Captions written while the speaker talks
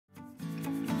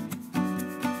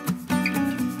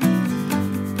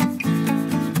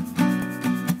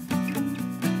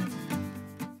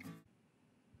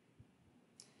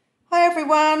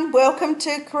everyone, welcome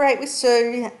to Create with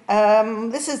Sue.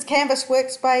 This is Canvas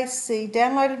Workspace, the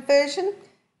downloaded version,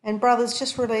 and Brother's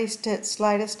just released its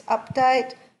latest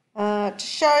update. To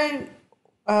show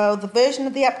the version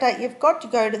of the update you've got, you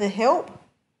go to the Help,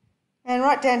 and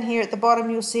right down here at the bottom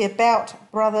you'll see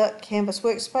About Brother Canvas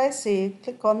Workspace, so you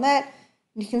click on that,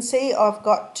 and you can see I've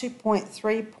got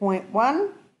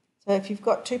 2.3.1. So if you've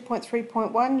got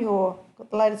 2.3.1, you've got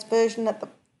the latest version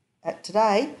at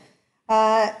today.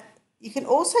 You can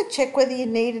also check whether you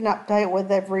need an update, whether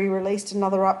they've re-released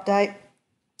another update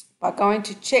by going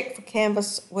to check for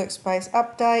Canvas Workspace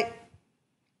update,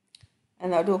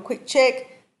 and they'll do a quick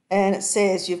check and it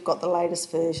says you've got the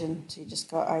latest version, so you just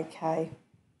go OK.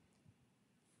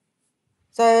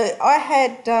 So I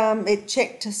had it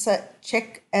checked to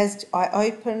check as I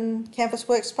open Canvas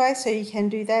Workspace, so you can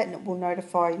do that and it will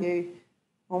notify you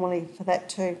normally for that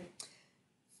too.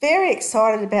 Very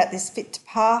excited about this Fit to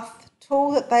Path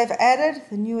tool that they've added,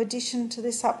 the new addition to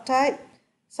this update.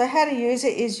 So how to use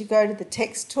it is you go to the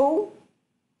text tool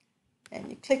and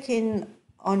you click in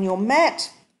on your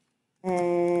mat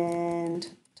and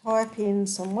type in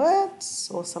some words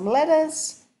or some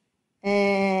letters,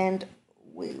 and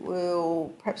we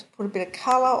will perhaps put a bit of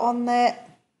colour on that,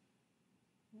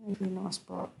 maybe a nice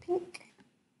bright pink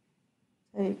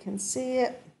so you can see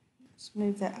it. Just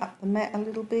move that up the mat a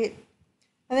little bit,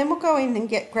 and then we'll go in and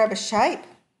grab a shape.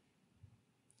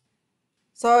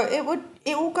 So it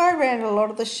will go around a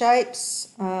lot of the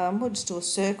shapes. We'll just do a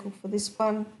circle for this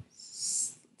one,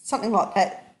 something like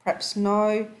that, perhaps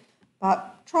no,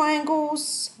 but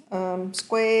triangles,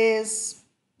 squares,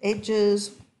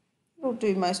 edges, it'll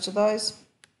do most of those.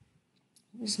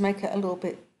 Just make it a little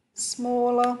bit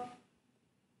smaller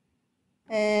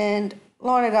and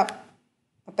line it up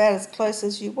about as close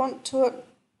as you want to it.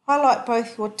 Highlight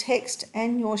both your text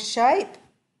and your shape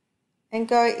and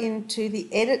go into the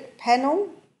Edit panel,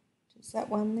 just that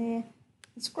one there,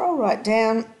 and scroll right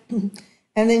down and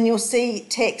then you'll see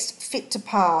text Fit to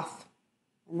Path,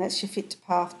 and that's your Fit to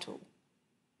Path tool.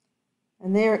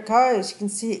 And there it goes. You can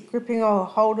see it gripping a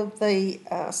hold of the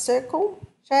circle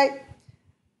shape.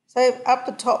 So up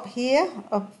the top here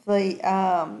of the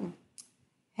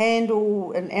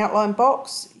handle and outline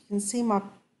box, you can see my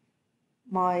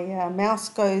mouse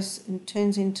goes and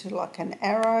turns into like an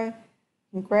arrow,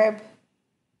 and grab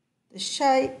the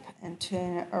shape and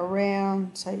turn it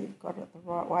around so you've got it the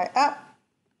right way up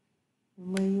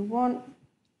and where you want.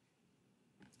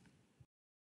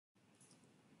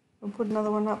 We'll put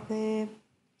another one up there.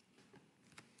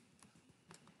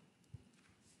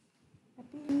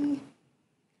 Happy.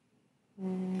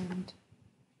 And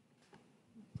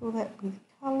fill that with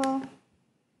colour.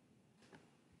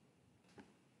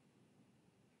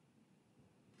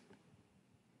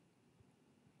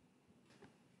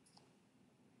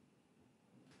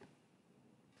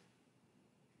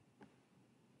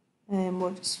 And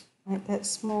we'll just make that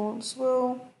small as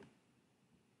well.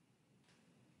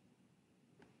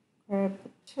 Grab the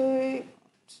two,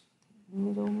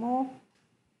 middle more.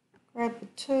 Grab the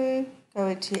two, go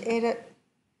into your Edit,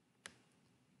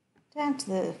 down to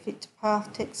the Fit to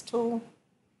Path text tool,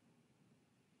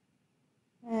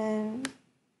 and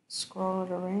scroll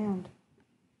it around.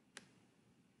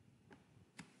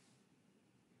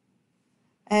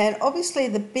 And obviously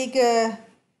the bigger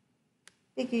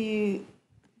you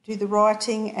do the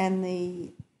writing and the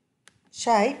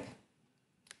shape,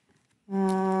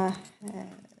 happy,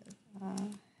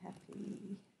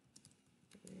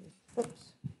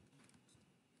 oops,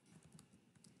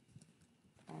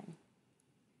 okay.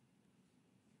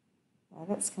 So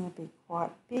that's going to be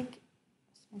quite big.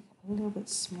 Let's make it a little bit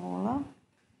smaller. And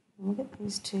we'll get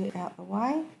these two out the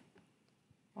way,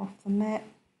 off the mat,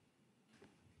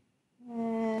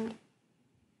 and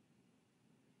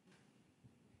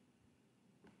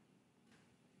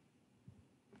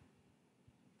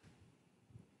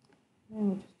then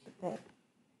we'll just get that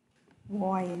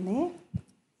Y in there.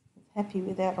 Happy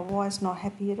without a Y is not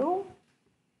happy at all.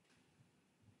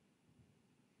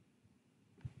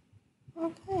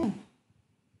 Okay.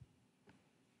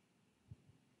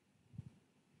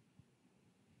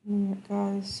 There it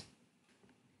goes.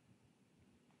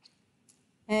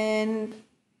 And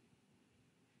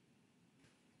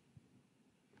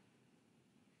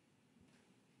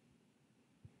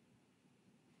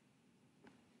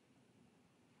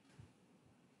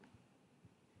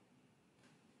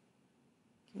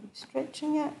keep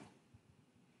stretching it.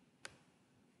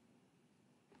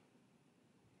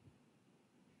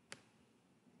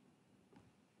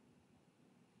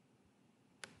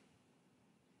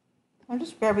 I'm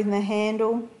just grabbing the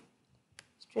handle,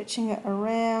 stretching it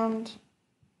around,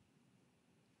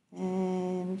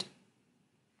 and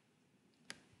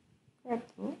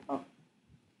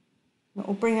It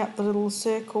will bring up the little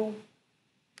circle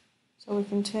so we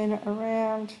can turn it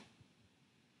around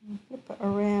and flip it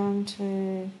around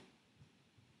to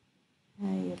how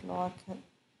you'd like it.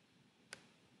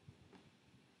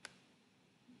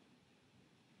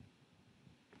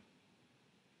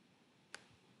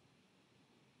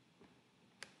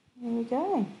 There we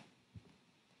go.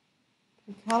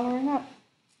 Put colouring up.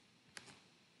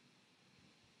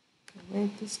 Red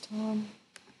this time.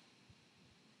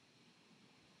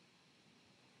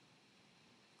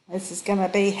 This is going to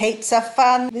be heaps of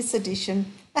fun, this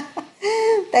edition.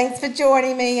 Thanks for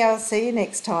joining me. I'll see you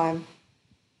next time.